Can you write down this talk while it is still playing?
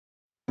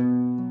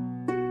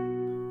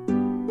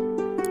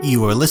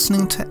You are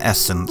listening to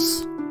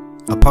Essence,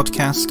 a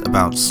podcast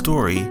about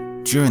story,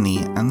 journey,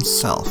 and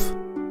self.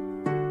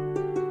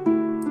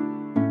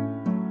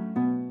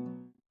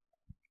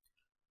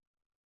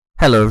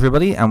 Hello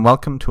everybody, and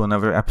welcome to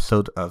another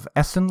episode of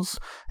Essence,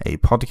 a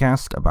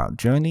podcast about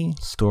journey,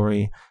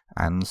 story,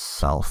 and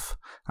self.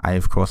 I,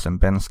 of course, am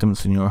Ben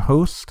Stimpson, your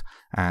host,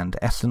 and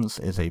Essence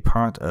is a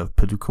part of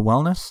Paduka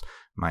Wellness,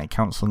 my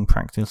counseling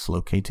practice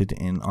located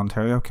in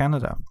Ontario,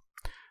 Canada.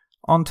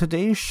 On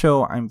today's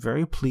show, I'm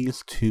very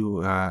pleased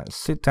to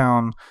sit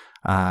down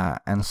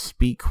and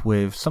speak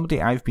with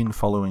somebody I've been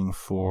following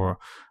for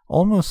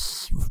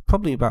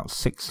probably about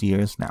 6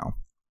 years now.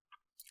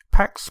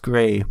 Pax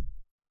Gray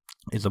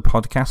is a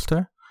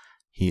podcaster.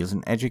 He is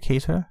an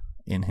educator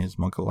in his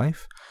Muggle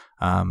life.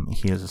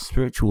 He is a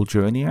spiritual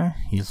journeyer.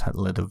 He's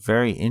led a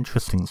very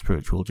interesting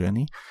spiritual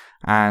journey,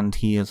 and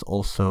he is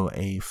also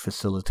a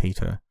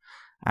facilitator.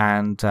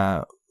 And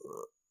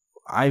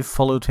I've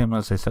followed him,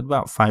 as I said,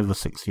 about 5 or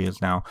 6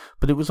 years now,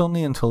 but it was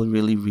only until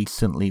really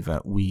recently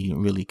that we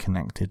really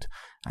connected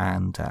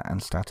and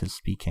started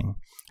speaking.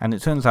 And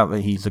it turns out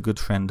that he's a good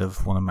friend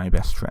of one of my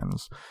best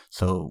friends,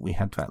 so we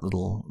had that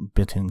little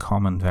bit in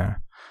common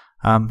there.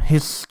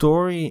 His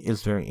story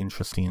is very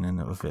interesting in and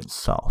of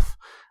itself,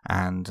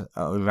 and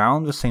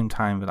around the same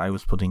time that I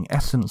was putting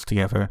Essence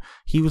together,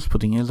 he was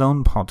putting his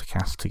own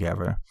podcast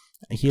together.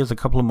 He has a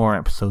couple of more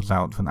episodes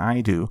out than I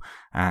do,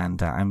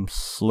 and I'm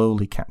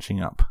slowly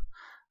catching up.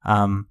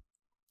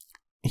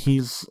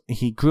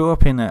 He grew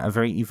up in a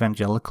very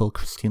evangelical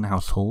Christian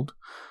household.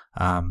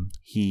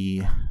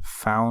 He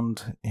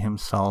found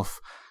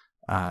himself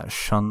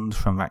shunned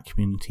from that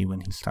community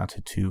when he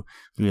started to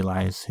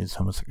realize his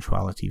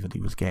homosexuality, that he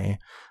was gay.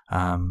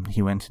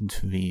 He went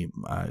into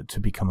to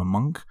become a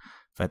monk.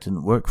 That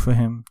didn't work for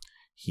him.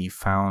 He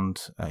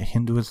found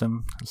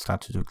Hinduism and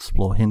started to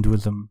explore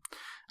Hinduism,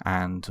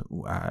 and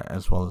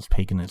as well as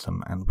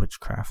paganism and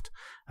witchcraft.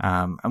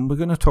 And we're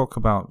going to talk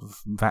about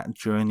that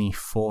journey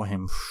for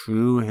him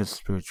through his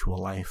spiritual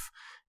life,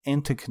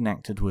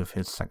 interconnected with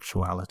his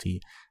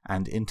sexuality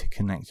and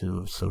interconnected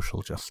with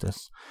social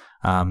justice,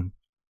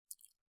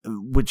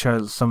 which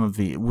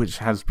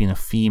has been a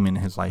theme in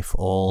his life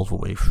all the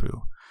way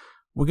through.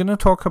 We're going to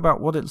talk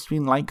about what it's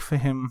been like for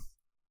him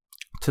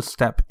to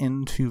step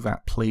into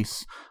that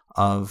place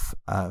of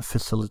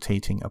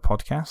facilitating a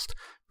podcast,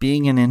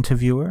 being an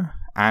interviewer,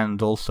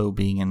 and also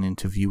being an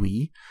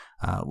interviewee,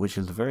 which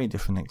is a very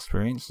different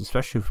experience,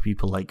 especially for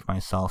people like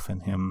myself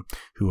and him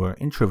who are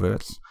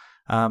introverts,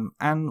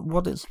 and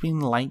what it's been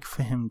like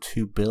for him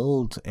to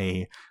build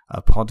a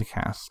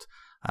podcast,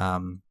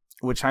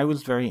 which I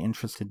was very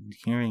interested in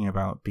hearing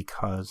about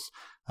because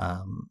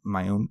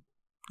my own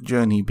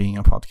journey being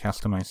a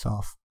podcaster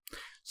myself.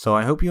 So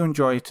I hope you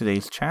enjoy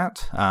today's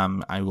chat.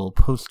 I will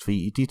post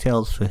the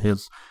details for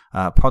his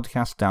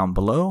podcast down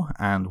below,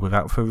 and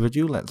without further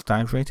ado, let's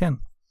dive right in.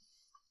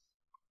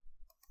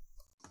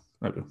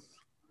 Okay.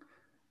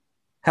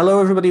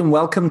 Hello, everybody, and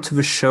welcome to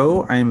the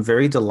show. I am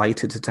very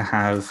delighted to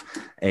have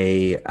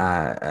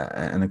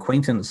an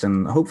acquaintance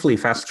and hopefully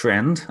fast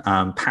friend,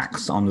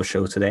 Pax, on the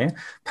show today.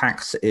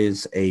 Pax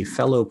is a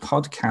fellow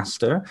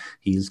podcaster.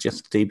 He's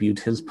just debuted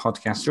his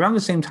podcast around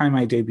the same time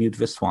I debuted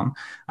this one.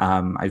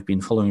 I've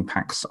been following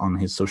Pax on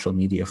his social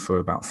media for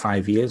about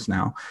 5 years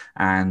now,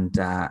 and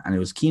I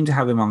was keen to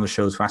have him on the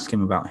show to ask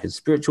him about his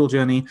spiritual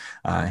journey,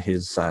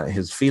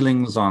 his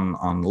feelings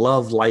on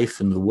love, life,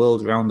 and the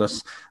world around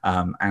us,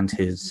 and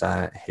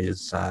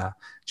his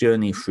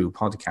journey through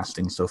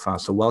podcasting so far.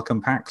 So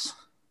welcome, Pax.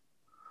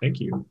 Thank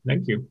you.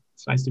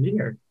 It's nice to be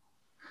here.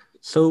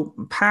 So,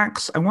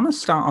 Pax, I want to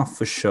start off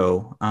the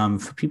show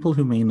for people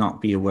who may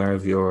not be aware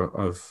of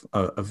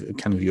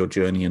your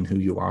journey and who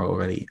you are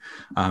already.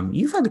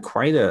 You've had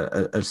quite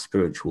a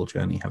spiritual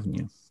journey, haven't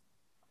you?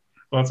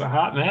 Well, it's a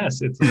hot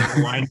mess. It's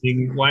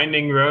a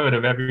winding road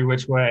of every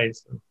which way.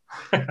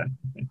 So.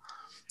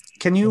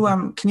 Can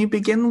you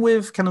begin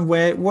with kind of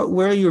where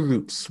are your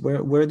roots?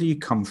 Where do you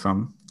come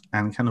from?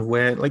 And kind of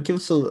where, like, give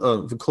us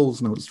the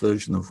Coles Notes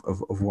version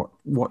of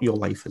what your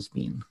life has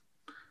been.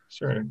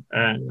 Sure.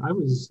 I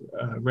was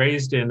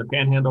raised in the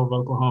Panhandle of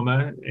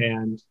Oklahoma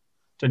and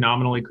to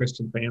nominally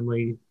Christian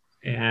family.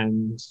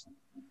 And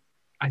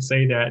I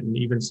say that, and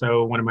even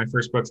so, one of my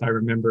first books I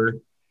remember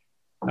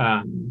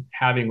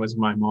having was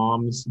my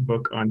mom's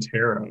book on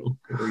tarot,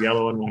 the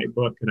yellow and white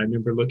book. And I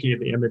remember looking at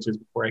the images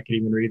before I could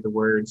even read the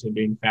words and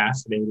being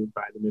fascinated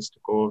by the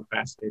mystical,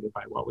 fascinated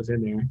by what was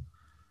in there.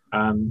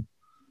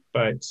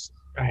 But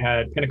I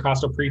had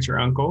Pentecostal preacher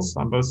uncles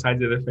on both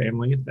sides of the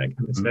family. That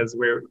kind of says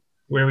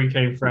where we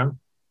came from.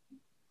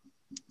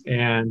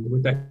 And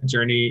with that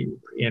journey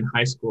in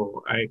high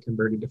school, I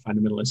converted to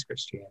fundamentalist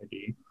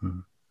Christianity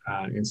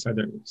in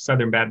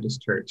Southern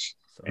Baptist Church.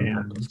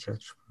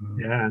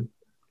 Yeah.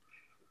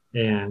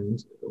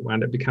 And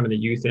wound up becoming a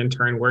youth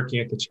intern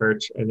working at the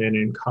church. And then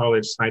in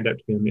college, signed up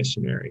to be a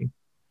missionary.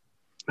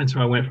 And so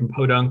I went from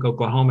Podunk,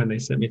 Oklahoma, and they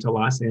sent me to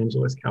Los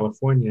Angeles,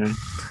 California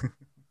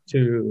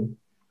to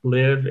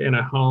live in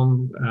a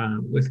home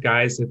with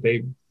guys that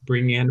they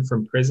bring in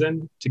from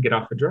prison to get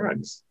off of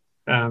drugs.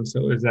 So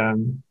it was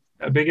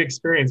a big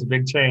experience, a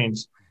big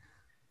change.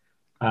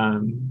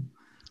 Um,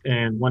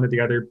 and one of the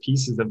other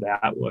pieces of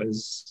that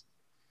was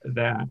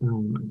that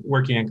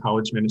working in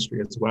college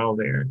ministry as well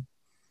there.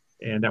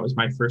 And that was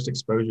my first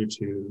exposure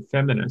to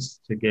feminists,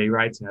 to gay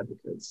rights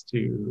advocates,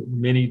 to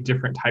many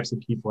different types of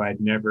people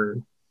I'd never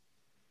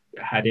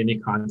had any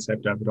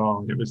concept of at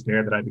all. And it was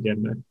there that I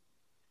began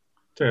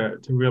to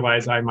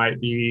realize I might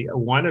be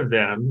one of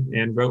them,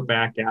 and wrote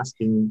back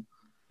asking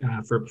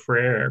for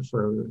prayer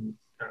for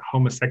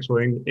homosexual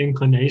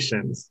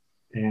inclinations.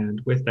 And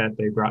with that,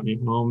 they brought me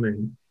home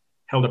and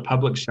held a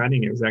public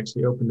shunning. It was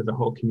actually open to the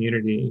whole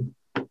community,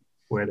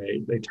 where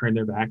they turn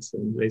their backs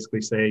and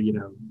basically say,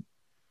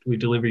 we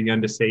deliver you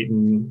unto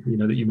Satan,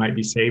 that you might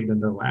be saved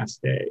in the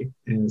last day.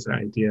 And it's an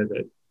idea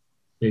that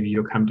maybe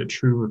you'll come to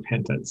true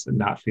repentance and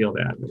not feel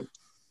that.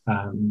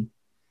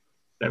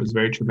 That was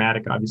very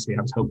traumatic. Obviously,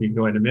 I was hoping to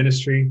go into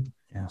ministry.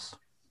 Yes.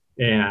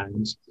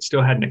 And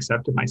still hadn't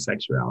accepted my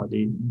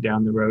sexuality.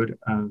 Down the road,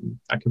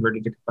 I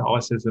converted to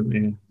Catholicism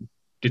and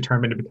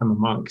determined to become a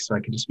monk so I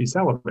could just be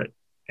celibate.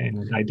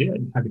 And I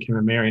did. I became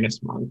a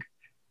Marianist monk.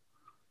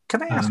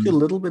 Can I ask you a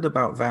little bit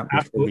about that before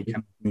Absolutely. we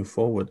can move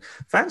forward?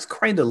 That's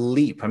quite a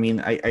leap. I mean,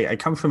 I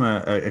come from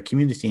a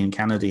community in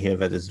Canada here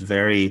that is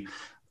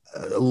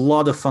a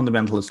lot of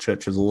fundamentalist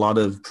churches, a lot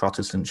of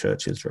Protestant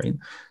churches, right?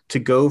 To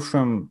go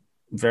from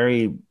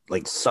very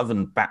like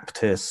Southern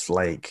Baptist,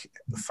 like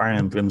fire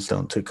and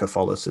brimstone, to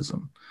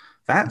Catholicism,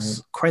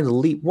 that's quite a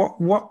leap.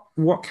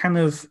 What kind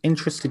of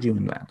interested you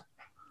in that?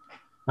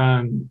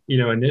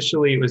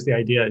 Initially it was the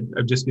idea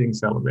of just being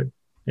celibate.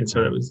 And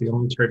so it was the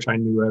only church I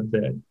knew of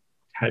that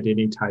had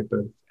any type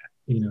of,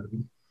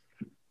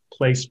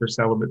 place for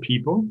celibate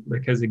people,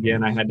 because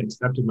again, I hadn't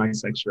accepted my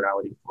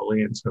sexuality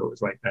fully. And so it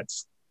was like,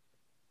 that's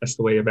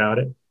the way about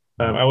it.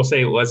 I will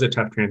say it was a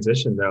tough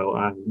transition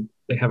though.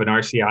 They have an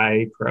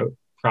RCI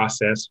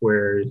process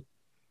where,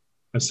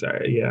 I'm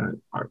sorry, yeah,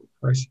 I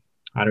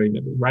don't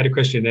remember, Rite of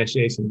Christian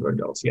Initiation for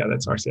Adults. Yeah,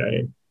 that's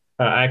RCIA.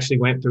 I actually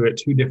went through it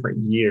 2 different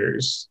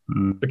years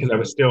because I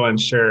was still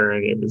unsure.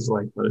 And it was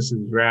like, well, this is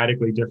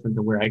radically different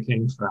than where I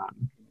came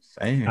from.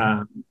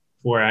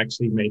 Before I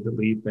actually made the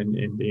leap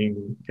and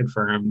being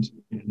confirmed,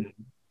 and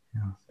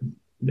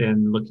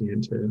then looking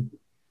into,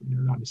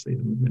 obviously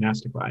the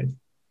monastic life.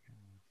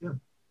 Yeah.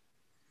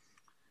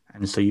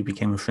 And so you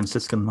became a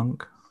Franciscan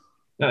monk?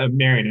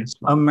 Marianist.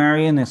 A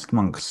Marianist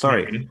monk.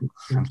 Sorry.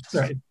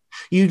 Right.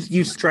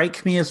 You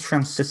strike me as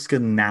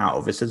Franciscan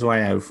now. This is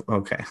why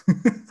okay.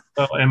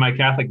 Well, and my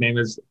Catholic name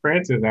is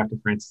Francis, after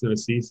Francis of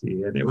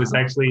Assisi. And it was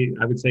actually,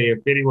 I would say, if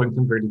anyone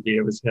converted me,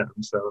 it was him.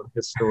 So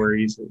his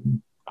stories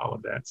and all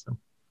of that. So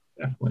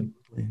definitely.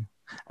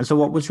 And so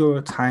what was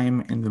your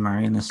time in the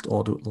Marianist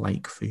order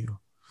like for you?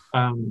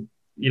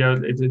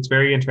 It's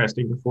very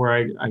interesting. Before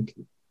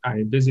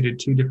I visited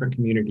 2 different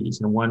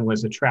communities, and one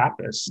was a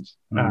Trappist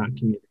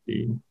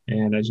community.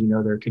 And as you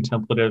know, they're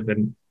contemplative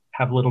and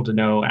have little to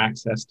no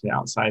access to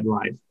outside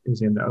life. It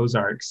was in the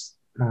Ozarks.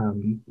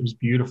 It was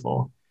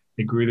beautiful.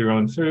 They grew their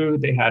own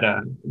food. They had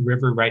a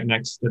river right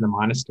next to the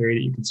monastery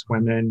that you could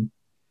swim in.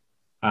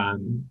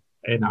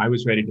 And I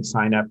was ready to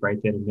sign up right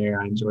then and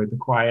there. I enjoyed the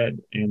quiet.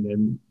 And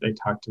then they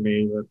talked to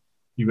me that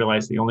you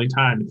realize the only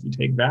time, if you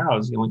take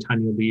vows, the only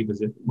time you leave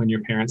is when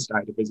your parents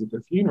die, to visit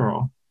their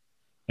funeral.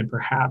 And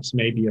perhaps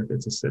maybe if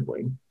it's a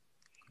sibling.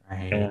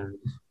 Right. And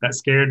that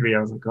scared me.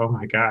 I was like, oh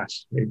my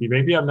gosh,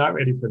 maybe I'm not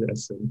ready for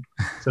this. And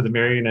so the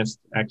Marianists,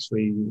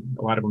 actually,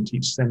 a lot of them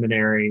teach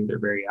seminary. They're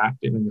very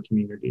active in the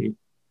community.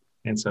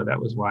 And so that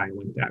was why I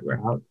went that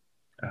route.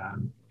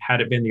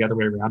 Had it been the other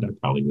way around, I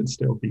probably would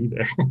still be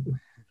there.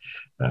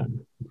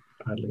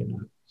 Oddly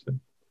enough.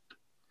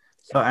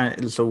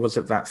 So was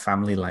it that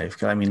family life?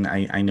 'Cause I mean,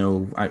 I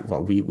know,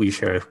 we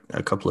share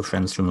a couple of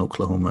friends from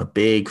Oklahoma,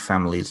 big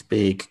families,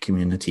 big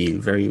community,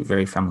 very,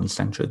 very family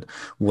centered.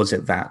 Was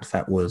it that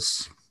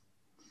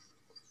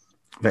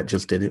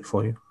just did it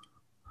for you?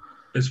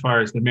 As far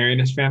as the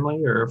Marianist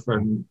family, or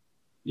from,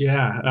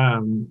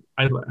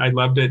 I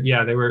loved it.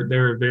 Yeah, they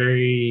were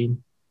very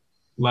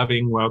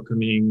loving,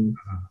 welcoming,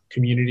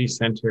 community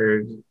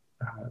centered,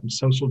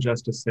 social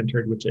justice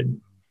centered, which it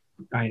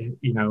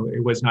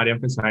was not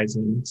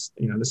emphasizing,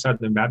 the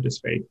Southern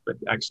Baptist faith, but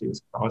actually it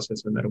was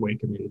Catholicism that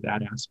awakened me to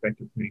that aspect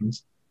of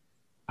things.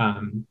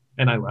 And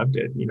I loved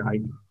it.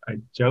 I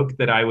joked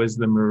that I was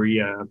the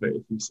Maria, but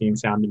if you've seen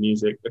Sound of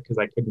Music, because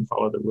I couldn't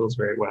follow the rules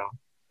very well.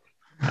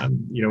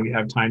 We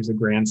have times of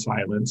grand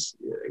silence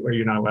where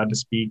you're not allowed to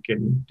speak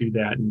and do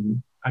that.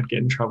 And I'd get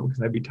in trouble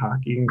because I'd be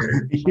talking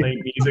or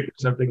playing music or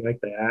something like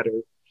that,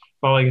 or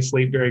falling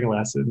asleep during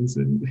lessons.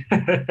 And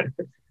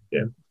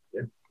yeah.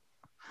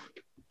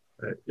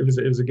 But it was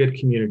a good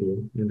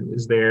community, and it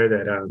was there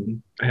that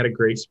I had a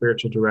great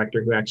spiritual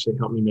director who actually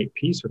helped me make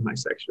peace with my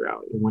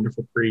sexuality. A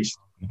wonderful priest.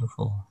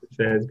 Beautiful.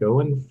 Says,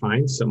 go and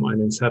find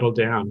someone and settle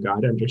down.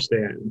 God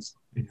understands.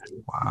 And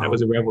that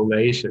was a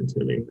revelation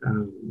to me,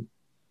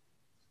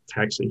 to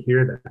actually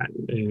hear that.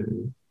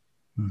 And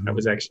that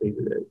was actually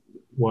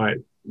what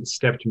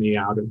stepped me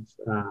out of,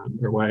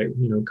 or why,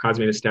 caused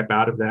me to step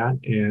out of that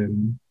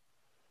and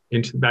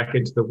back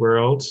into the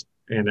world.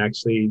 and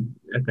actually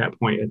at that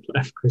point had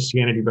left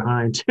Christianity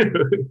behind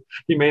too.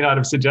 He may not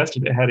have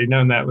suggested it had he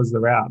known that was the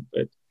route,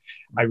 but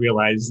I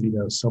realized,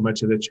 so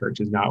much of the church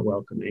is not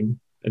welcoming,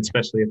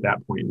 especially at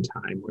that point in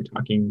time. We're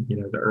talking,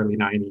 the early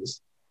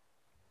 90s.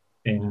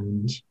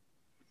 And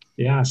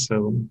yeah,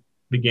 so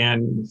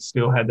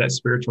still had that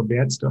spiritual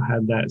bent, still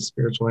had that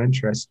spiritual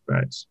interest,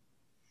 but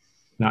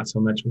not so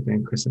much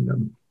within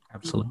Christendom.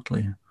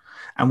 Absolutely.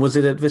 And was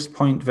it at this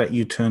point that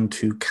you turned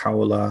to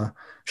Kaula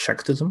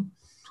Shaktism?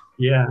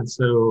 Yeah,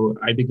 so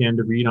I began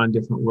to read on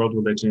different world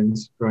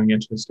religions, growing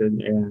interested,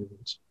 and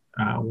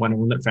one of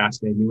them that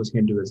fascinated me was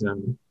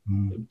Hinduism.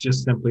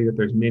 Just simply that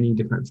there's many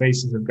different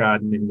faces of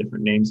God and many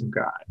different names of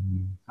God.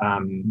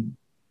 And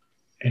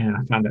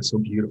I found that so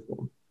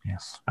beautiful.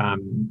 Yes.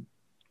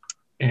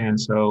 And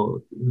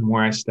so the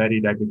more I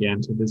studied, I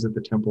began to visit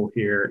the temple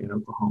here in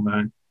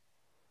Oklahoma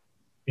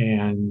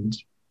and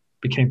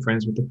became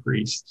friends with the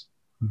priest.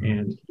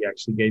 And he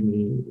actually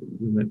we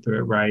went through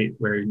a rite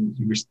where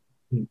you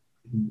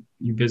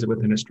visit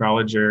with an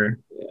astrologer,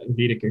 a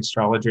Vedic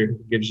astrologer, who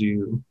gives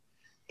you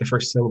the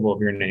first syllable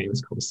of your name.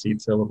 It's called a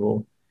seed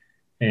syllable.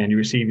 And you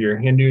receive your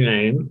Hindu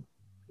name.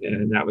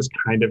 And that was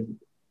kind of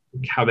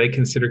how they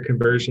consider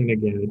conversion.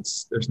 Again,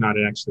 there's not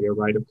actually a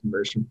rite of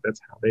conversion, but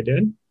that's how they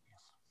did.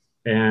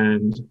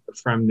 And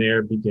from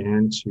there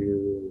began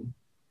to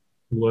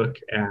look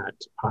at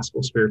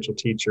possible spiritual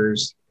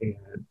teachers,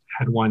 and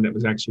had one that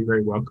was actually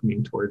very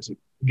welcoming towards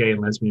gay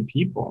and lesbian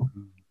people.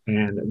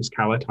 And it was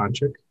Kaula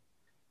Tantra,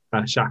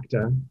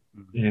 Shakta.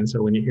 And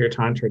so when you hear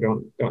Tantra,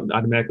 don't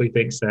automatically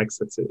think sex.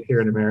 That's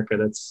here in America,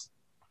 that's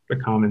the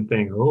common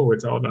thing. Oh,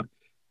 it's all about,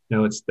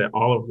 no, it's that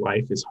all of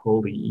life is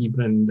holy,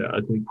 even the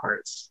ugly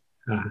parts.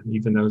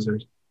 Even those are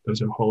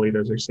holy,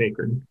 those are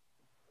sacred.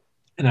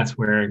 And that's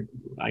where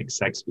like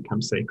sex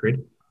becomes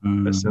sacred,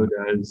 but so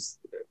does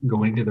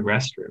going to the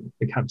restroom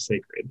becomes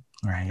sacred.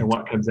 Right. And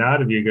what comes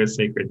out of you goes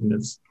sacred. And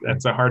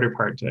that's a harder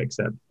part to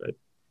accept, but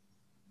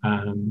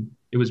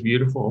it was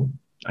beautiful.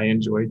 I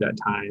enjoyed that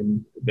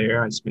time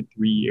there. I spent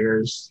 3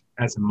 years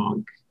as a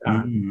monk,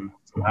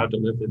 allowed to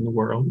live in the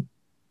world.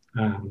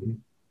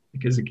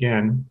 Because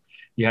again,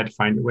 you had to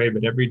find a way,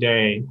 but every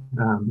day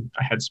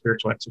I had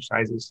spiritual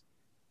exercises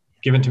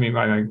given to me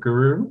by my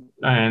guru,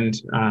 and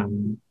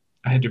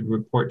I had to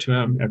report to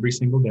him every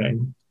single day.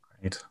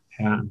 Right.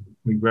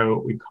 We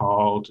wrote, we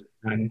called,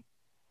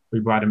 we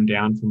brought him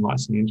down from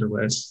Los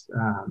Angeles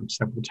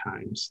several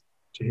times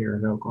to here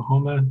in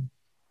Oklahoma.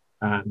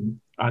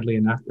 Oddly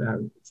enough,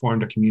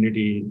 formed a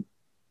community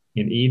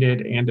in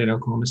Enid and in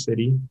Oklahoma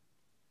City,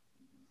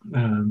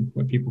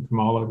 where people from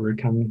all over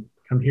would come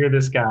hear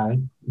this guy.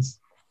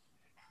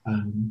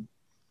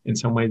 In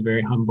some ways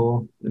very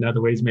humble, in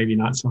other ways maybe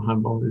not so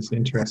humble. It's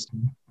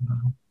interesting.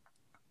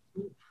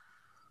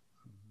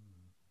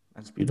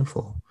 That's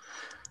beautiful.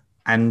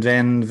 And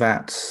then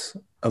that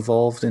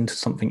evolved into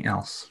something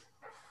else.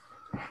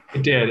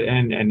 It did,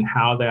 and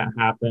how that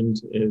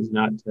happened is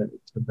not to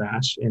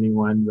bash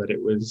anyone, but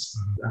it was,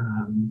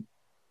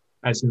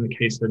 as in the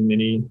case of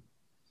many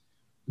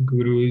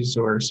gurus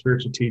or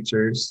spiritual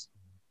teachers,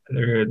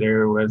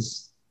 there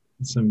was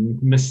some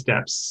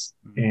missteps.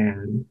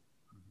 And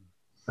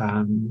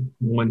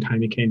one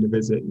time he came to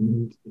visit,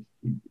 and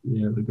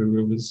the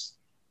guru was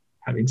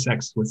having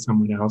sex with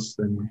someone else,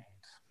 and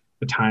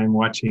the time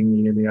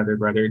watching the other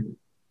brother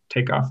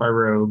take off our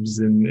robes,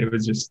 and it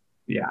was just,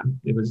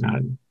 it was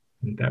not.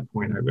 At that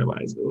point, I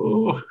realized, a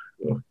little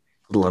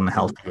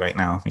unhealthy right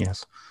now.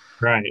 Yes,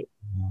 right.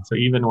 So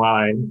even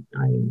while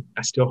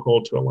I still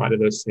hold to a lot of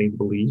those same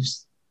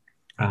beliefs,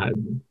 the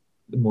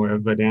more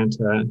of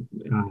Vedanta,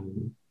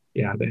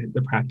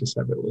 the practice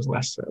of it was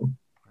less so.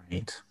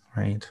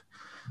 Right.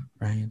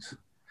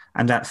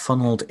 And that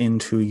funneled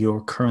into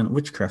your current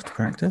witchcraft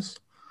practice?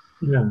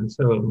 Yeah.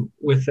 So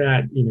with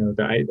that,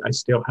 I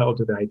still held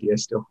to the idea,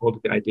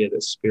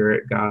 that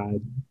spirit,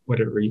 God,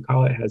 whatever you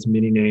call it, has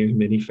many names,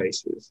 many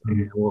faces, and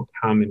it will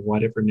come in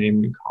whatever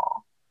name you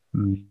call.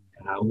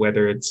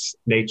 Whether it's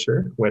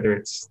nature, whether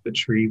it's the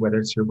tree, whether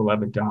it's your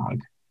beloved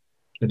dog,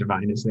 the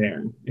divine is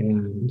there.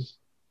 And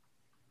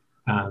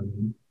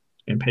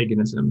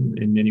paganism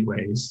in many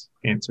ways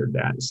answered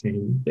that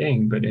same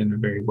thing, but in a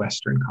very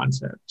Western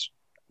concept,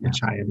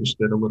 which I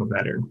understood a little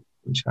better,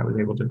 which I was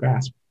able to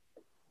grasp.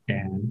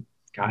 And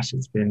gosh,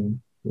 it's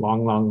been a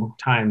long, long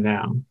time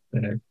now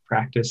that I've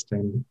practiced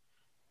and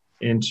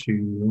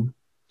into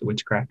the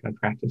witchcraft I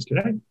practice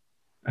today.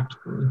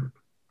 Absolutely.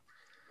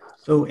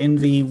 So in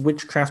the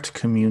witchcraft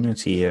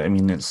community, I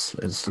mean, it's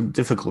a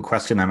difficult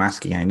question I'm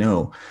asking, I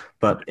know,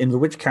 but in the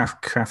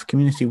witchcraft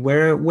community,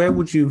 where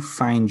would you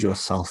find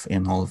yourself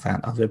in all of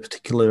that? Are there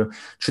particular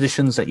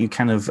traditions that you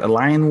kind of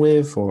align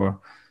with, or?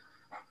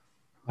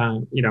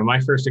 My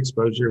first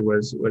exposure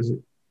was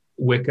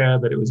Wicca,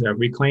 but it was a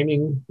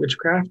reclaiming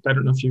witchcraft. I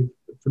don't know if you're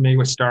familiar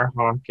with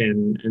Starhawk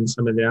and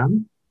some of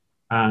them.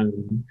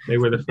 They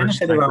were the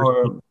first.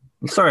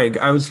 Sorry,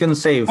 I was going to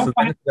say, for the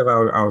benefit of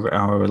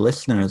our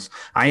listeners,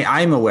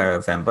 I'm aware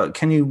of them, but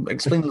can you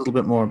explain a little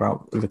bit more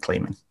about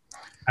reclaiming?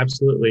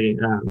 Absolutely.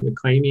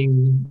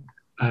 Reclaiming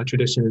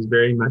tradition is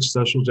very much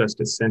social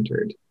justice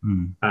centered.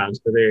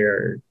 So they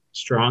are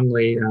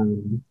strongly,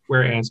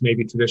 whereas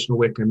maybe traditional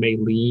Wicca may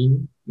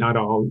lean, not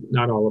all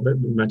of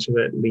it, but much of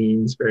it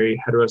leans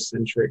very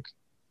heterocentric.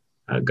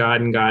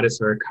 God and goddess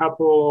are a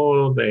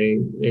couple. They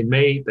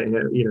mate. They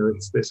have,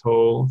 it's this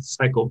whole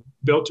cycle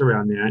built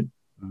around that.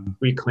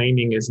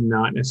 Reclaiming is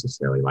not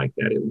necessarily like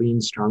that. It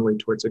leans strongly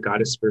towards a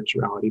goddess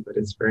spirituality, but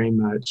it's very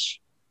much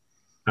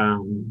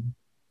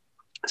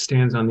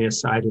stands on the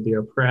side of the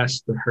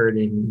oppressed, the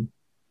hurting,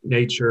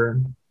 nature,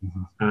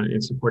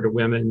 in support of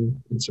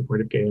women, in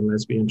support of gay and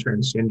lesbian,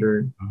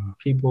 transgender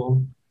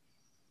people.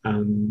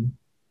 And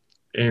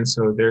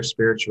so their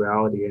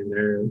spirituality and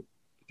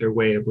their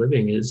way of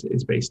living is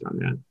based on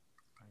that.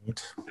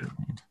 Right. Right.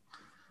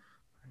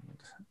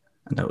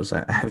 And that was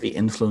a heavy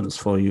influence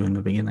for you in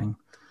the beginning.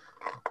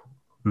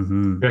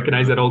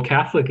 Recognize that old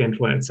Catholic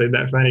influence. Isn't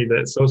that funny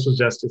that social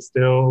justice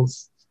still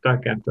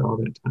stuck after all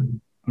that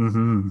time?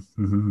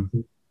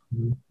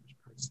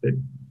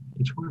 That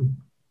each one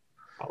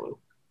follow.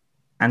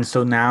 And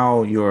so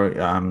now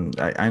you're,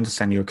 I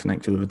understand you're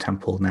connected with a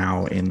temple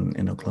now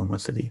in Oklahoma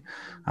City.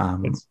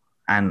 Yes.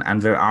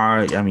 And there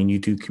are, you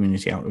do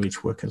community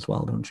outreach work as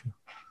well, don't you?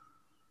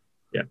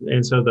 Yeah.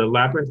 And so the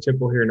Labyrinth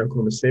Temple here in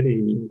Oklahoma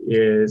City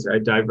is a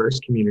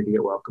diverse community.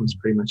 It welcomes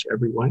pretty much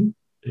everyone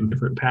in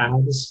different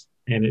paths.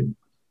 And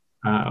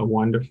a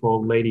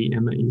wonderful lady,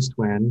 Emma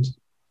Eastwind,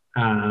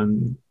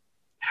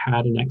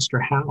 had an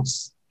extra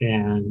house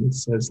and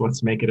says,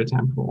 let's make it a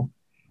temple.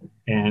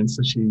 And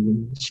so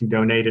she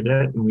donated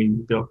it, and we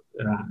built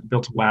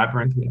a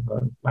labyrinth. We have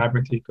a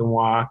labyrinth you can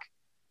walk.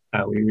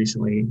 We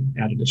recently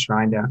added a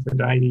shrine to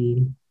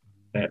Aphrodite.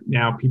 That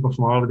now people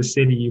from all over the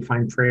city, you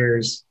find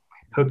prayers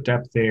hooked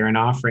up there and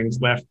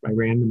offerings left by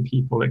random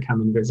people that come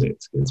and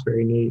visit. It's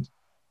very neat.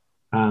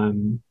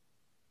 And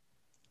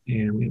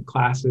we have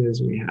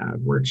classes, we have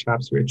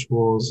workshops,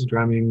 rituals,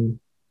 drumming,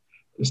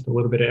 just a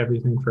little bit of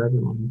everything for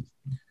everyone.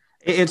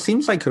 It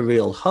seems like a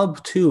real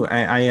hub too.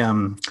 I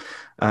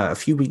a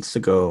few weeks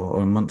ago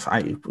or a month,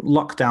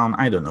 lockdown,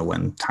 I don't know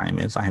when time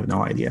is, I have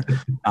no idea.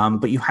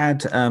 But you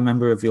had a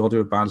member of the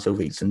Order of Bards,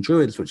 Ovates and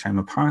Druids, which I'm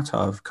a part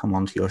of, come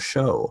onto your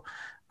show.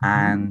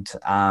 And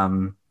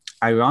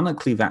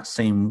ironically, that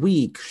same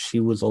week, she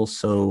was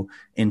also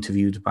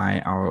interviewed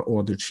by our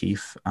order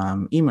chief,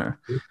 Emer.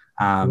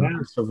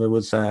 So there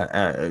was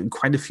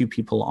quite a few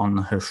people on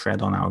her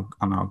thread on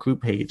our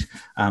group page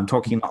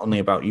talking not only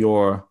about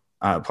your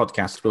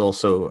podcast, but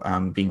also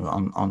being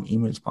on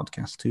Emer's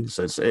podcast too.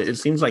 So it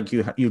seems like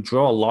you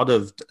draw a lot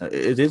of.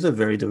 It is a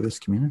very diverse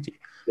community.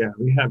 Yeah,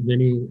 we have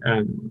many.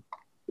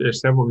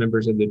 There's several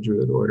members of the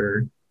Druid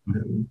Order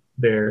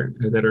there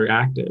that are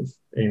active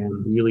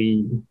and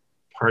really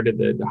part of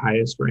the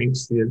highest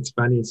ranks. It's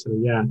funny. So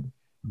yeah,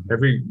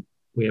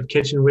 we have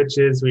kitchen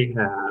witches. We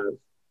have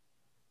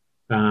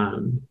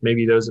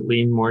maybe those that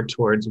lean more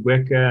towards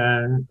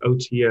Wicca,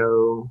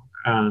 OTO.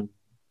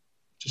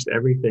 Just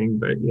everything.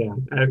 But yeah,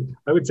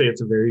 I would say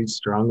it's a very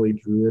strongly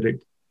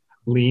Druidic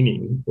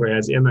leaning,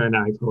 whereas Emma and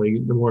I probably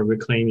the more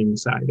reclaiming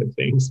side of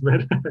things.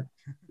 But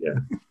yeah,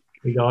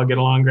 we all get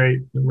along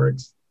great. It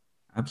works.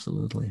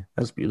 Absolutely.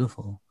 That's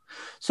beautiful.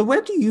 So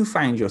where do you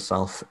find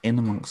yourself in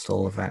amongst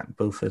all of that,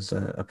 both as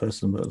a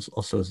person, but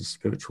also as a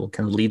spiritual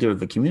kind of leader of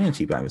the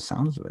community by the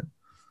sounds of it?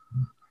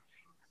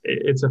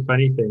 It's a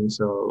funny thing.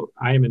 So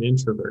I am an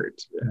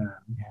introvert.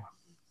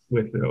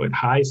 With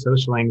high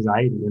social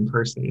anxiety in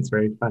person. It's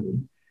very funny.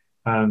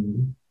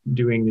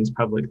 Doing these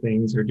public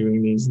things or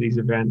doing these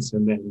events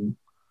and then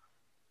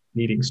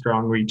needing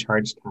strong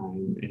recharge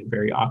time and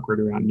very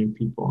awkward around new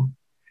people.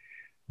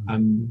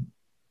 And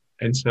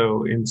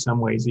so in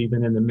some ways,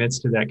 even in the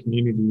midst of that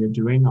community, you're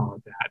doing all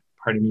of that.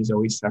 Part of me is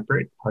always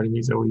separate. Part of me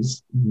is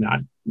always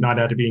not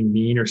out of being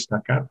mean or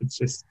stuck up. It's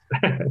just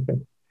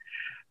that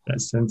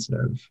sense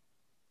of,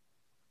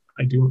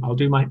 I'll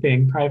do my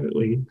thing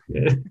privately.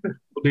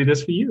 We'll do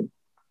this for you.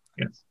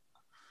 Yes.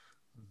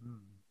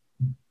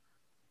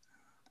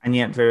 And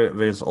yet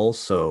there's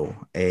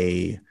also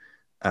a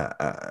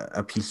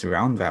piece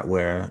around that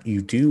where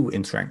you do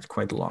interact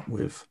quite a lot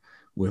with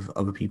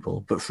other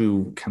people, but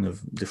through kind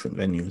of different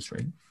venues,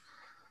 right?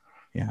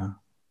 Yeah.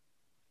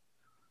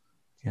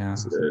 Yeah.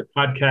 So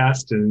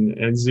podcast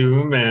and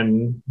Zoom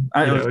and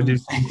do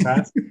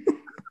class.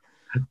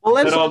 Well,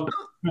 let's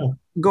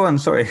go on.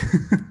 Sorry.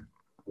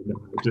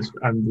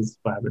 I'm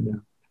just blabbing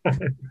now.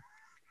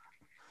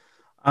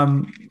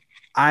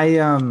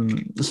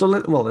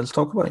 Let's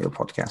talk about your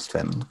podcast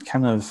then.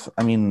 Kind of,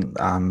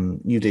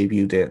 you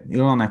debuted it.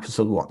 You're on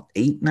episode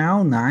 8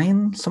 now,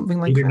 9, something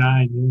like 8 or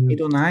 9. Yeah.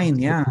 8 or 9,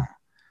 yeah.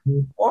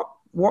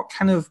 What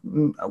kind of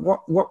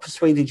what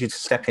persuaded you to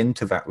step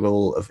into that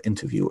role of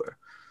interviewer?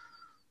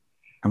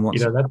 And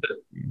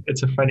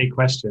it's a funny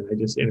question. I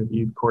just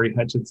interviewed Corey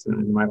Hutchinson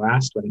in my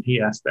last one, and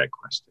he asked that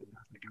question. I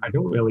was like, I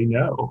don't really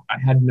know. I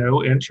had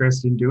no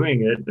interest in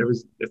doing it.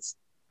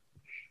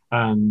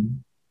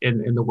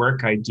 In the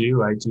work I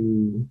do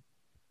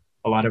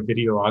a lot of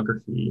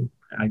videography.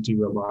 I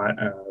do a lot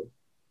of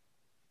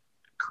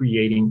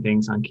creating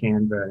things on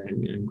Canva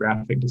and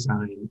graphic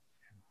design.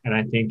 And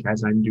I think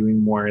as I'm doing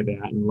more of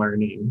that and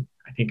learning,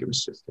 I think it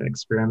was just an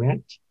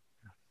experiment.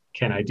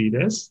 Can I do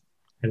this?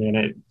 And then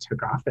it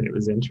took off and it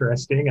was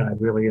interesting and I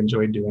really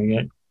enjoyed doing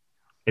it.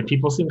 And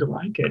people seemed to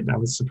like it. And I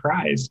was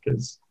surprised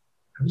because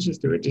I was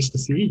just doing it just to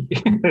see.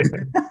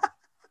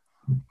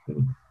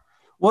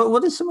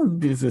 What is some of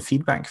the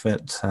feedback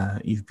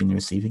that you've been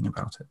receiving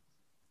about it?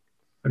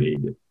 I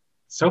mean,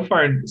 so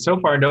far,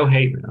 no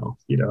hate mail.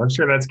 I'm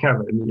sure that's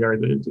coming.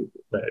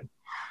 But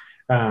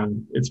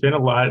it's been a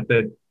lot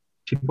that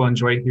people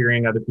enjoy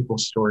hearing other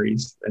people's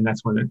stories, and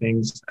that's one of the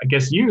things. I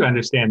guess you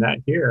understand that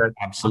here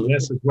on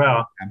this as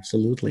well.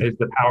 Absolutely, is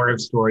the power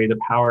of story, the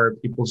power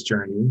of people's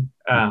journey,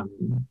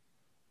 and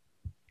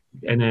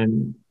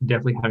then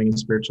definitely having a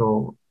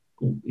spiritual,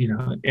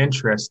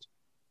 interest.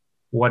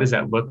 What does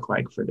that look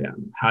like for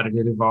them? How did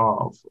it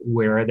evolve?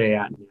 Where are they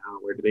at now?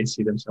 Where do they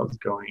see themselves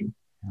going?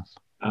 yes.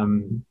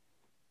 And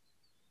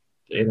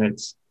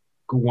it's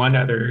one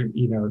other,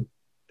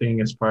 thing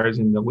as far as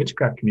in the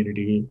witchcraft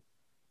community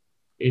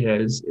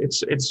is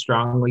it's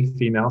strongly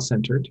female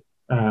centered,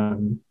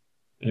 and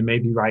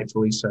maybe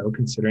rightfully so,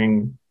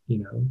 considering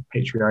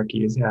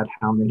patriarchy has had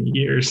how many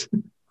years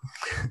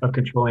of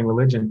controlling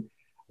religion,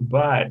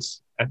 but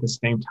at the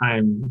same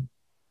time,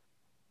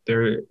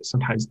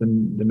 sometimes the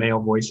male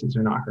voices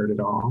are not heard at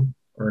all,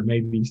 or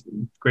maybe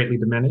greatly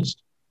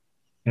diminished,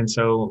 and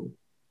so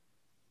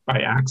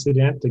by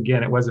accident,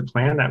 again, it wasn't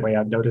planned that way.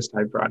 I've noticed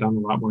I brought on a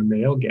lot more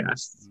male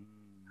guests,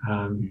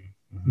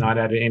 not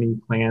at any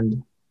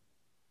planned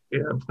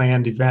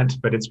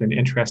event, but it's been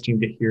interesting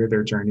to hear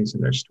their journeys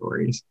and their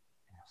stories,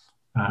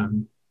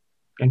 and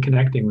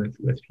connecting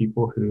with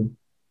people who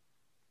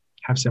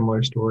have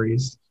similar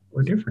stories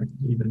or different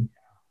even.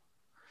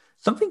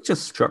 Something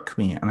just struck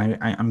me, and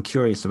I'm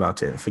curious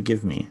about it.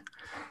 Forgive me,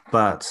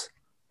 but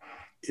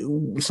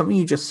something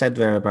you just said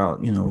there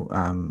about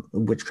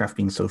witchcraft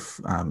being so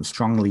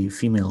strongly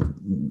female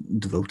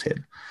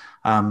devoted.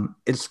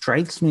 It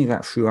strikes me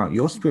that throughout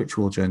your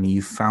spiritual journey,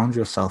 you found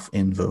yourself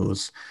in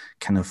those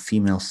kind of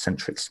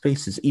female-centric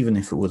spaces, even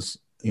if it was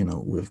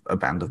with a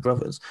band of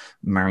brothers,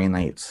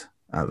 Marionite,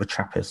 the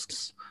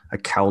Trappists, a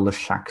Kaula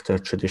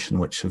tradition,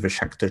 which the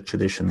Shakta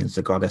tradition is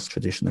the goddess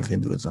tradition of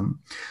Hinduism.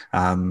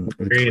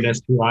 Create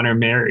us to honor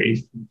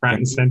Mary, front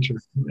and center.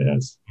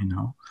 Yes.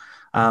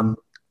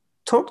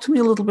 Talk to me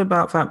a little bit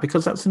about that,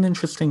 because that's an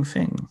interesting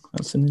thing.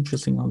 That's an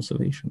interesting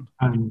observation.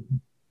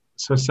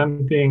 So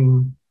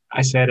something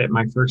I said at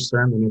my first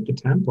sermon at the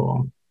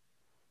temple,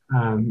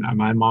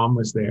 my mom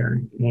was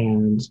there,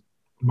 and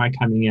my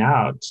coming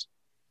out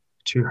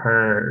to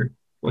her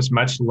was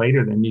much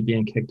later than me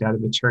being kicked out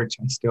of the church.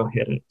 I still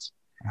hid it.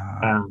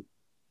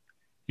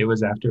 It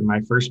was after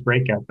my first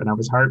breakup, and I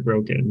was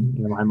heartbroken.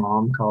 My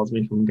mom calls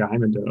me from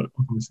Guyman to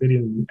Oklahoma City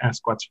and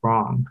asks what's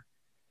wrong.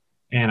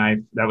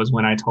 And that was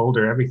when I told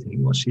her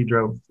everything. Well, she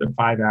drove the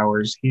 5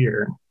 hours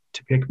here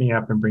to pick me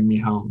up and bring me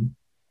home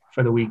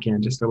for the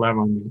weekend just to love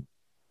on me.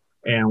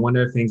 And one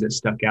of the things that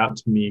stuck out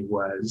to me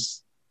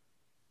was,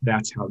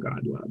 that's how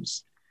God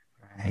loves.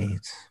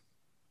 Right.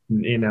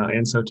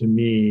 And so to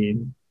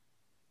me,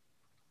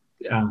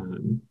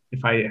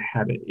 if I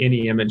had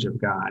any image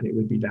of God, it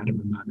would be that of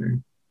a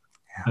mother.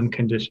 Yeah.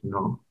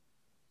 Unconditional.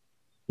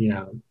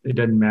 It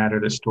doesn't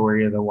matter the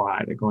story or the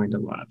why, they're going to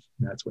love.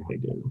 That's what they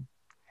do.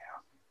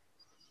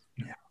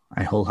 Yeah,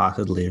 I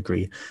wholeheartedly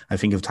agree. I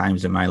think of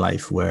times in my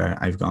life where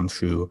I've gone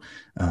through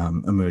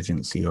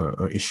emergency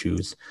or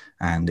issues,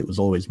 and it was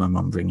always my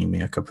mum bringing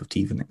me a cup of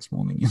tea the next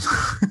morning.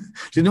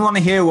 She didn't want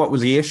to hear what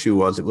the issue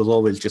was. It was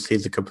always just,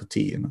 here's a cup of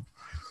tea.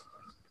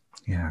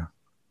 Yeah.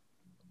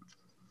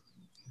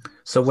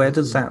 So where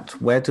does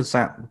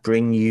that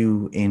bring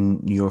you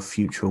in your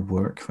future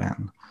work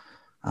then?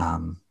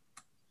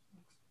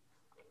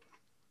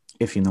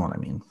 If you know what I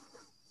mean.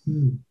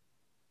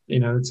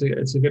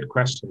 It's a good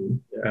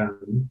question.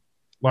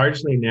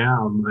 Largely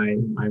now,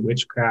 my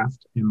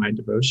witchcraft and my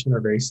devotion are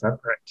very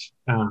separate.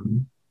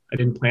 I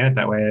didn't plan it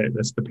that way.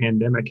 That's the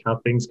pandemic, how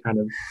things kind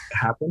of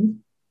happened.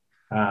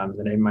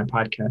 The name of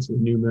my podcast is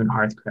Moon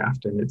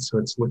Hearthcraft, and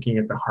it's looking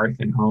at the hearth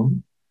and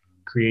home,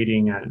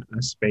 creating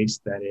a space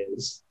that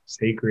is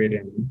sacred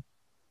and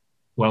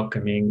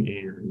welcoming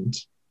and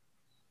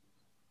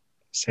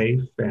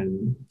safe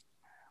and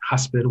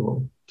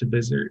hospitable to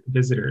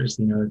visitors,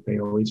 that they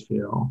always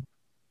feel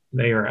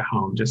they are at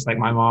home, just like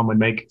my mom would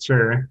make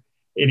sure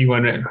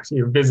anyone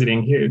you're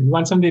visiting here, you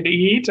want something to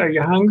eat? Are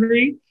you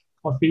hungry?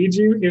 I'll feed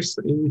you. You're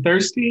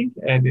thirsty?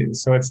 And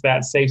so it's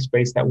that safe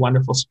space, that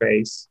wonderful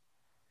space,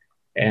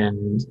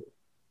 and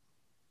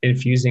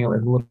infusing it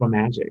with a little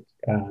magic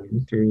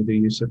through the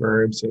use of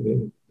herbs or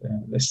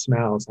the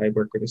smells. I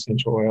work with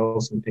essential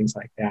oils and things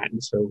like that.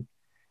 And so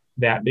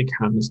that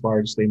becomes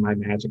largely my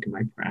magic and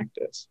my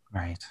practice.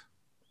 Right.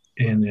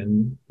 And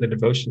then the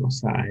devotional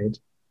side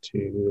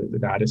to the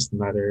goddess, the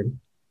mother,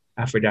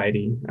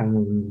 Aphrodite,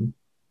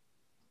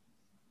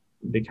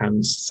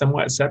 becomes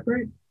somewhat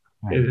separate,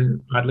 right.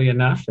 Oddly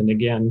enough. And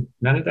again,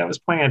 none of that was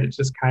planned. It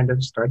just kind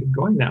of started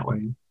going that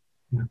way.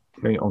 Yeah.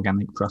 Very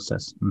organic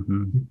process.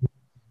 Mm-hmm.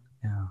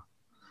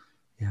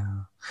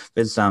 Yeah.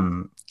 There's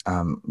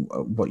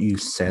what you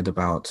said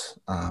about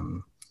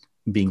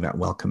being that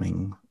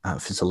welcoming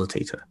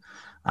facilitator.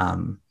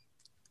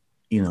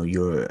 You know,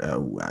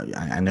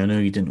 I know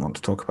you didn't want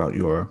to talk about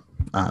your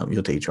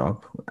day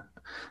job,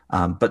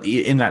 but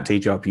in that day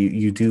job,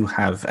 you do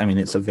have. I mean,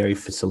 it's a very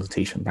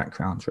facilitation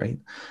background, right?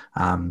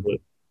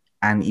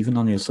 And even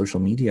on your social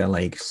media,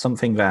 like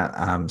something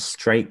that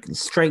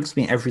strikes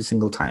me every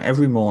single time,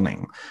 every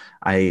morning,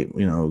 I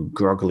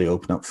groggily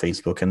open up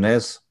Facebook and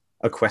there's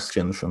a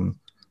question from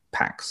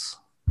Pax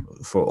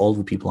for all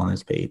the people on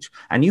his page,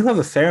 and you have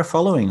a fair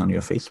following on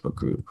your Facebook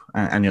group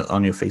and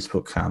on your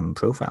Facebook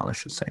profile, I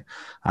should say.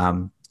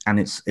 And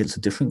it's a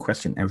different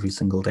question every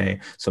single day,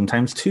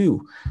 sometimes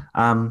two.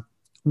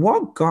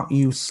 What got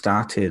you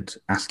started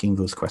asking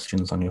those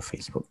questions on your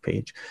Facebook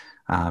page?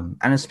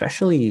 And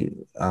especially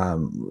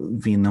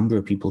the number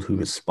of people who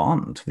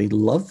respond, they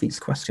love these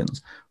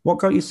questions. What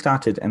got you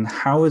started and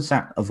how has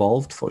that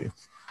evolved for you?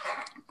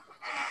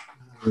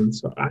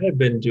 So I have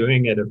been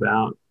doing it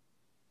about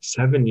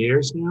 7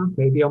 years now,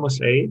 maybe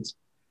almost 8.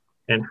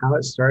 And how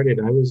it started,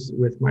 I was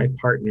with my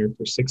partner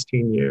for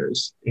 16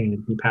 years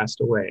and he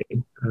passed away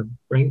of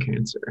brain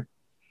cancer.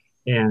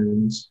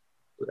 And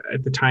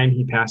at the time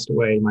he passed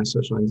away, my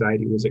social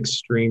anxiety was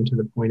extreme to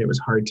the point it was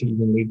hard to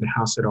even leave the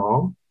house at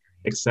all,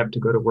 except to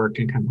go to work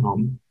and come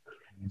home.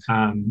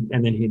 And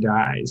then he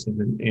dies,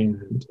 and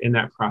in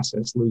that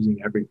process,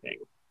 losing everything.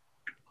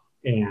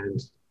 And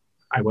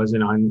I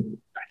wasn't on,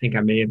 I think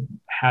I may have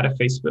had a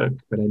Facebook,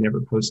 but I never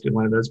posted.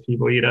 One of those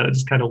people,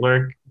 just kind of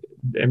lurk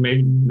and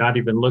maybe not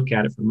even look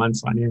at it for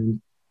months on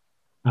end.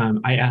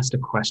 I asked a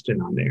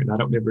question on there, and I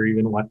don't remember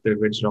even what the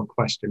original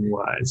question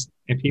was.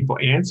 And people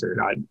answered,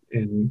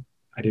 and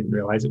I didn't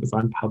realize it was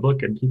on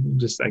public, and people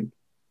just like,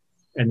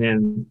 and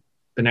then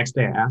the next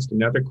day I asked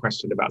another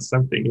question about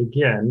something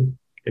again,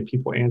 and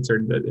people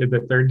answered.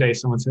 The third day,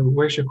 someone said, well,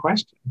 where's your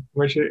question?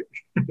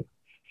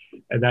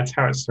 And that's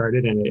how it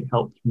started. And it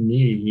helped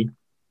me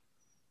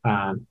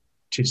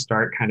to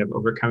start kind of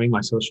overcoming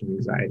my social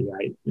anxiety.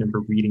 I remember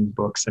reading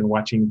books and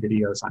watching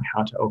videos on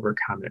how to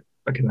overcome it,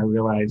 because I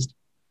realized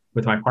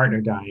with my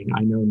partner dying,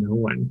 I know no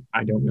one.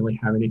 I don't really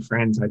have any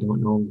friends. I don't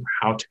know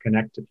how to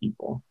connect to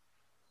people.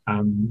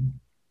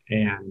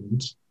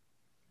 And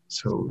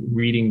so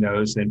reading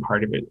those, and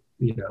part of it,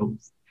 I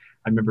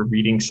remember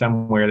reading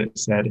somewhere that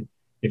said,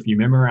 if you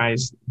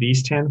memorize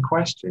these 10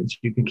 questions,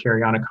 you can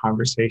carry on a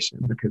conversation,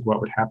 because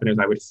what would happen is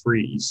I would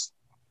freeze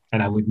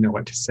and I wouldn't know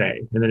what to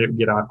say. And then it would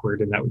get awkward,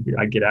 and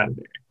I'd get out of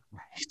there.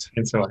 Right.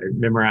 And so I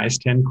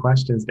memorized 10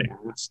 questions to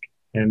ask.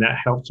 And that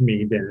helped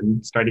me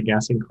then started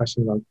asking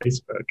questions on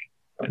Facebook.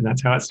 And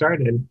that's how it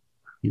started.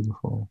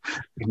 Beautiful.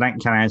 Can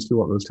I ask you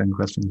what those 10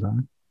 questions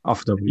are?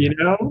 Off the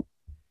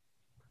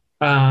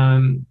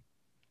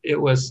it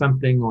was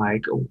something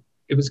like,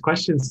 it was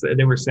questions,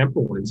 they were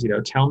simple ones,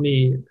 tell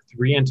me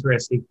 3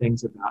 interesting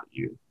things about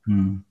you.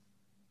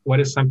 What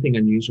is something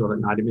unusual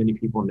that not many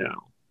people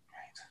know?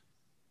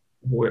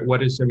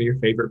 What are some of your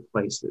favorite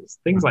places?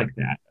 Things like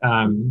that.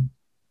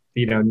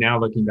 Now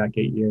looking back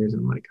 8 years,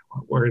 I'm like,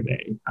 what were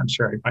they? I'm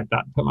sure if I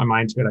put my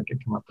mind to it, I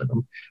could come up with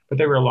them. But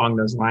they were along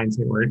those lines.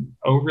 They weren't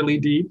overly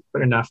deep,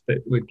 but enough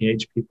that would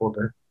gauge people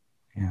to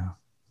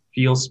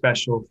feel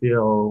special,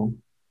 feel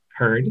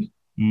heard.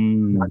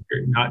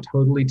 Not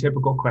totally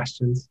typical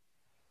questions,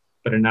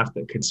 but enough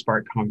that could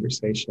spark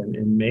conversation,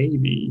 and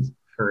maybe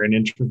for an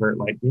introvert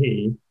like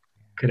me,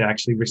 could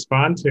actually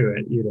respond to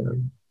it.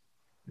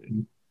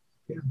 And,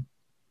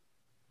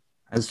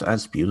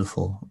 That's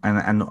beautiful,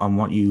 and on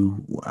what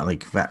you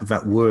like,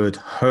 that word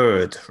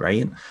heard,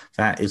 right?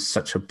 That is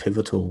such a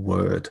pivotal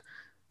word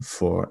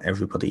for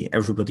everybody.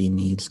 Everybody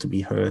needs to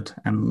be heard,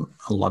 and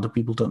a lot of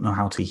people don't know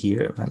how to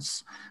hear.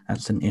 That's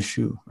an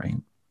issue, right?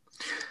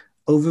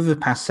 Over the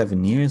past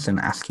 7 years and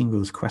asking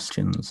those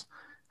questions,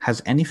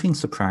 has anything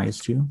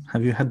surprised you?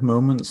 Have you had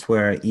moments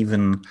where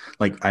even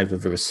like either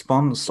the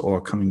response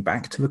or coming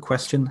back to the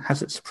question,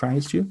 has it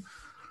surprised you?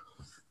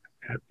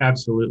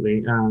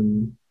 Absolutely.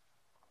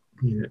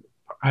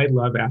 I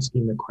love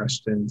asking the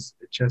questions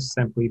just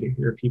simply to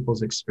hear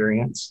people's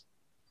experience.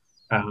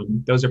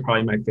 Those are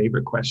probably my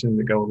favorite questions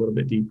that go a little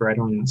bit deeper. I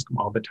don't ask them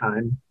all the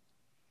time.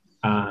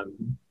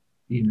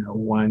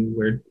 One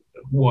where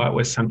what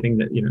was something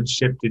that,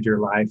 shifted your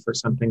life or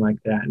something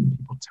like that. And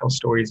people tell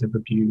stories of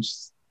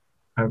abuse,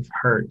 of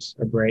hurt,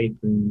 of rape,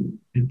 and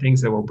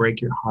things that will break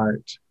your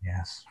heart.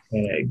 Yes.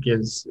 And it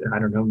gives,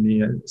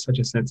 me such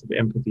a sense of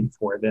empathy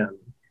for them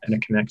and a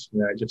connection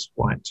that I just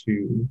want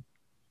to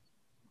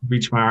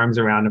reach my arms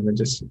around them and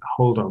just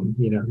hold them,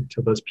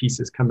 till those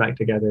pieces come back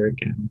together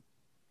again.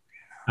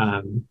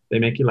 They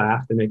make you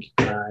laugh, they make you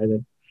cry.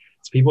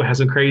 People have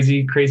some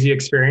crazy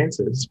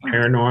experiences,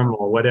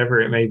 paranormal,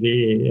 whatever it may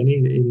be,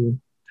 any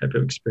type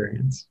of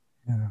experience.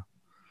 Yeah.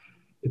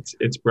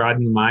 It's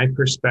broadened my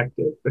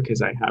perspective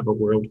because I have a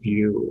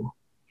worldview,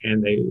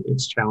 and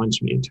it's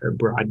challenged me to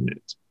broaden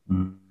it.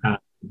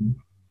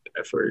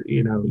 For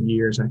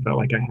years, I felt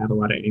like I had a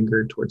lot of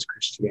anger towards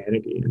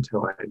Christianity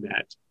until I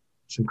met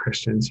some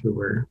Christians who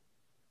were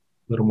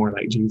a little more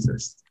like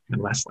Jesus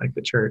and less like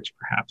the church,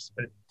 perhaps.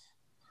 But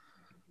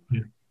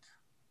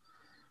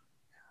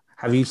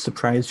Have you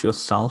surprised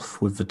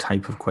yourself with the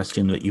type of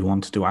question that you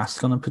wanted to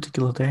ask on a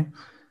particular day?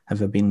 Have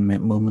there been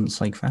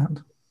moments like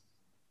that?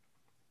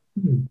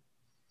 Hmm.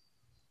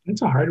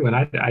 That's a hard one.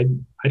 I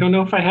don't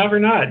know if I have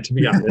or not, to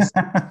be honest.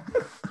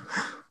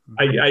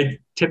 I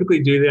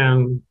typically do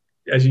them,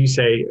 as you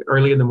say,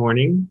 early in the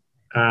morning,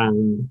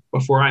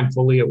 before I'm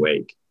fully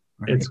awake.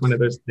 Right. It's one of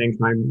those things,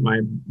 my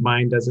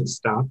mind doesn't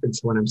stop. And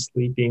so when I'm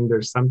sleeping,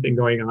 there's something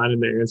going on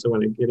in there. And so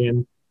when I get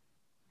in,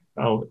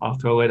 I'll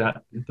throw it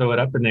up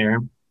in there.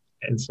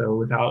 And so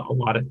without a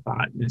lot of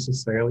thought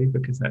necessarily,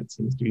 because that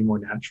seems to be more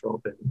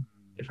natural than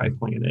if I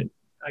plan it.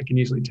 I can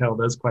usually tell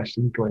those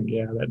questions going,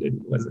 yeah,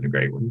 wasn't a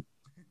great one.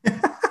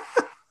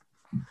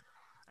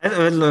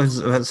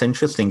 That's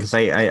interesting because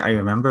I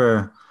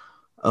remember,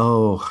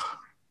 I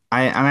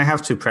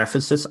have to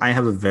preface this. I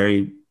have a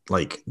very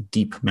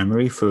deep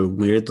memory for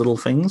weird little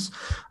things,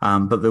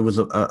 but there was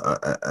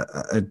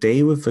a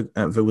day with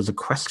there was a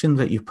question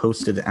that you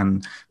posted,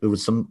 and there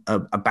was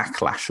a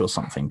backlash or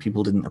something.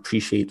 People didn't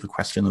appreciate the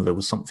question, or there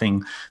was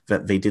something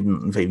that they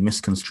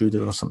misconstrued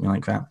it or something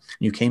like that.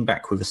 You came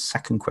back with a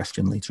second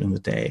question later in the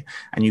day,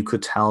 and you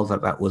could tell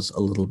that was a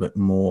little bit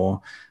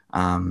more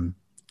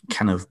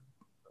kind of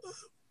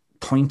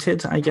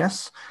pointed, I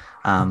guess.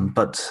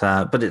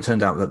 But it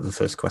turned out that the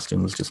first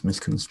question was just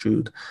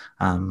misconstrued.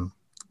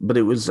 But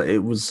it was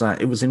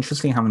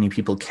interesting how many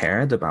people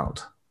cared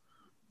about.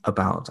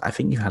 I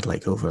think you had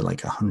over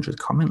 100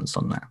 comments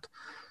on that.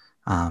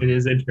 It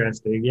is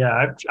interesting.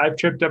 Yeah, I've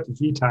tripped up a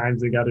few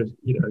times and got to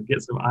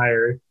get some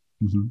ire.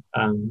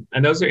 Mm-hmm.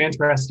 And those are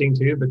interesting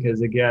too,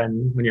 because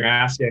again, when you're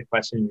asking a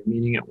question, you're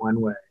meaning it one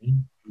way,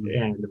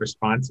 and the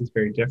response is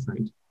very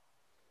different,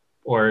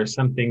 or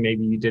something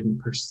maybe you didn't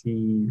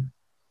perceive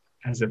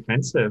as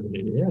offensive, and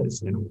it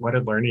is. And what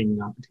a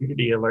learning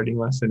opportunity, a learning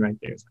lesson right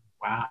there. It's like,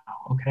 wow,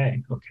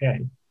 okay.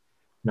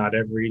 Not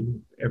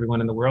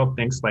everyone in the world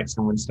thinks like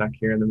someone stuck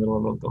here in the middle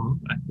of Oklahoma.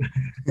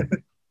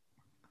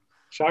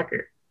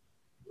 Shocker.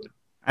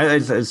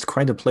 It's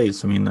quite a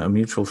place. I mean, a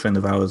mutual friend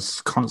of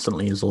ours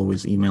constantly is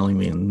always emailing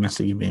me and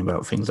messaging me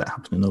about things that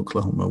happen in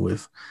Oklahoma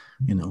with,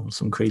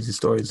 some crazy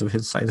stories of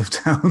his side of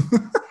town.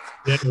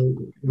 Yeah,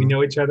 we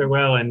know each other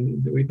well,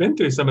 and we've been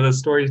through some of those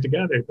stories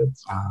together.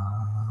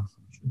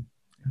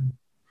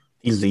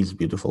 He's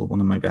beautiful. One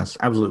of my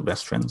absolute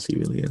best friends. He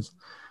really is.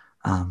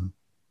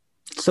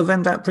 So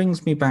then that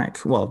brings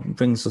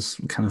us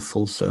kind of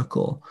full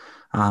circle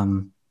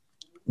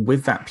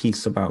with that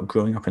piece about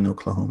growing up in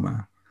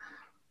Oklahoma.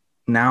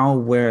 Now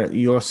where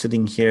you're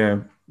sitting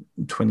here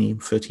 20,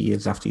 30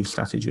 years after you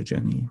started your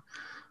journey,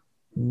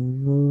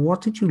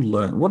 what did you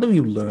learn? What have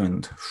you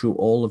learned through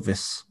all of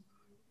this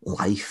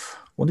life?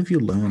 What have you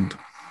learned?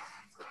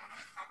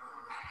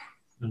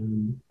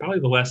 Probably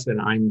the lesson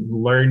I'm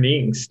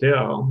learning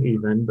still,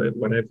 even, but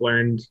what I've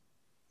learned,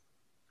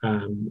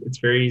 it's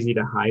very easy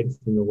to hide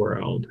from the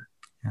world.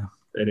 Yeah.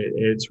 That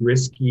it's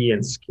risky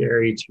and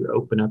scary to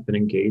open up and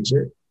engage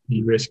it.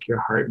 You risk your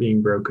heart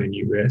being broken.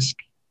 You risk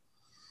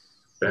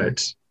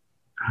that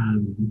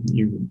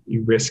you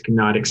risk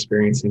not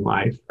experiencing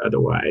life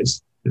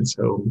otherwise. And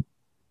so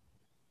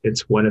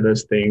it's one of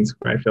those things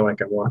where I feel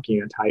like I'm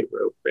walking a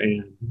tightrope,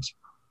 and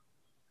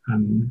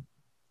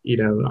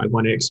I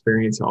want to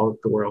experience all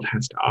that the world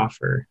has to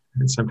offer.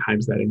 And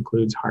sometimes that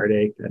includes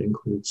heartache, that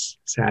includes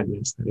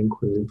sadness, that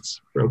includes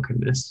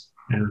brokenness.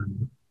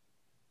 And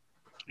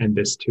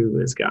this too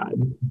is God.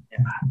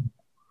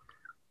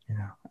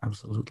 Yeah,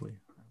 absolutely.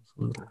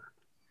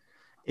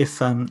 If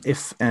say an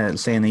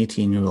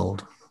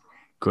 18-year-old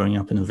growing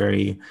up in a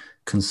very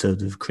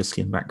conservative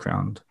Christian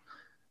background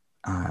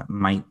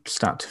might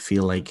start to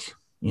feel like,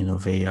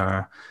 they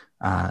are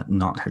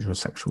not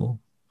heterosexual,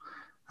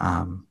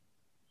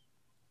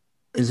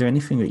 is there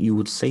anything that you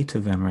would say to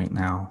them right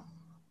now?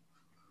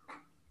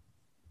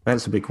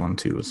 That's a big one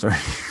too, sorry.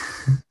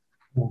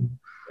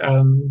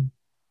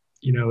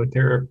 If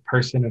they're a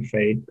person of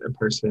faith, a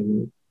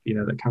person,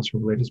 that comes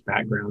from a religious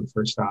background,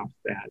 first off,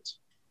 that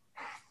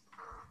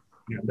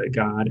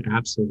God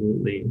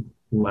absolutely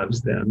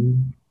loves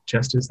them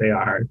just as they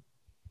are,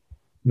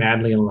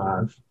 madly in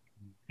love,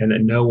 and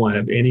that no one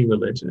of any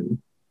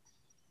religion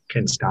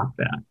can stop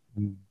that.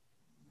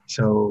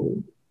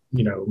 So,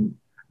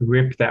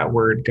 rip that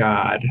word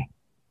God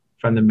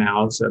from the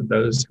mouths of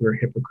those who are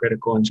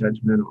hypocritical and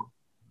judgmental,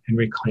 and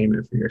reclaim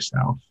it for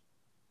yourself.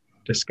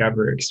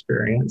 Discover,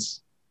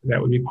 experience. That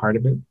would be part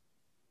of it.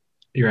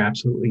 You're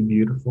absolutely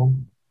beautiful.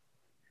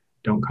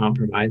 Don't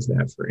compromise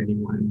that for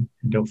anyone,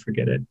 and don't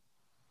forget it.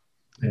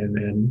 And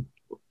then,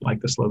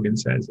 like the slogan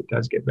says, it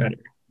does get better.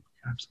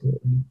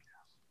 Absolutely.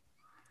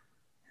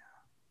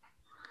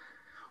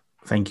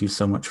 Thank you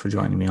so much for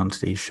joining me on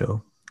today's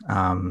show.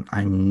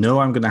 I know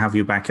I'm going to have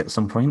you back at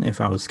some point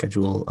if our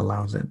schedule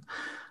allows it.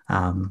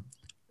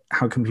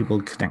 How can people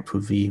connect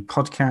with the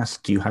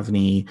podcast? Do you have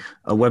any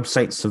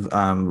websites of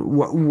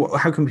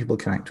how can people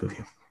connect with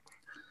you?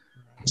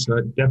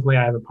 So definitely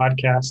I have a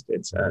podcast.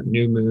 It's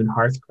New Moon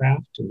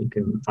Hearthcraft, and you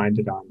can find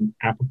it on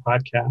Apple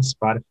Podcasts,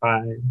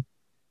 Spotify,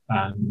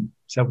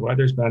 several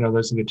others, but I know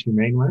those are the two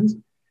main ones.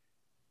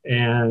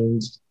 And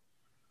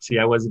See,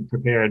 I wasn't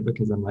prepared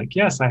because I'm like,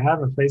 yes, I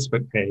have a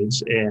Facebook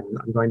page and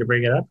I'm going to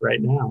bring it up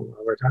right now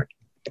while we're talking.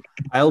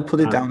 I'll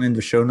put it down in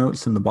the show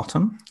notes in the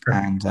bottom,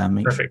 Perfect. and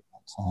make Perfect.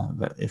 sure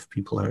that if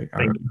people are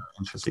Thank you.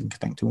 interested in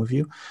connecting with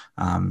you,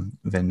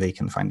 then they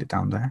can find it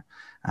down there.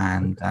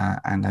 And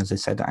as I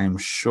said, I am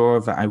sure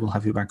that I will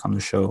have you back on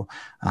the show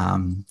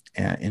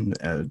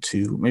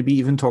to maybe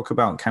even talk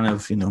about kind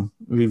of,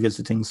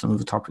 revisiting some of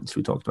the topics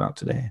we talked about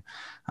today.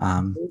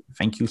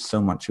 Thank you so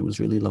much. It was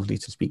really lovely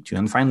to speak to you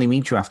and finally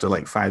meet you after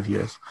like 5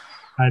 years.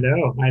 I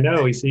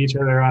know. We see each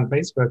other on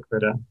Facebook,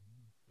 but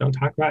don't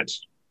talk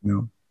much.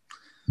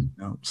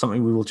 No,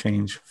 something we will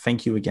change.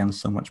 Thank you again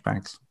so much,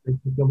 Pax. Thank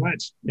you so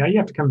much. Yeah, you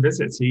have to come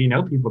visit so you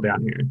know people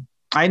down here.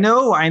 I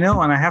know, and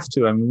I have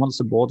to. I mean, once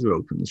the border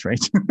opens, right?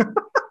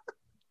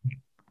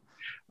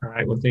 All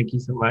right. Well, thank you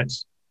so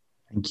much.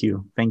 Thank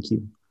you.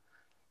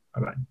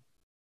 Bye-bye.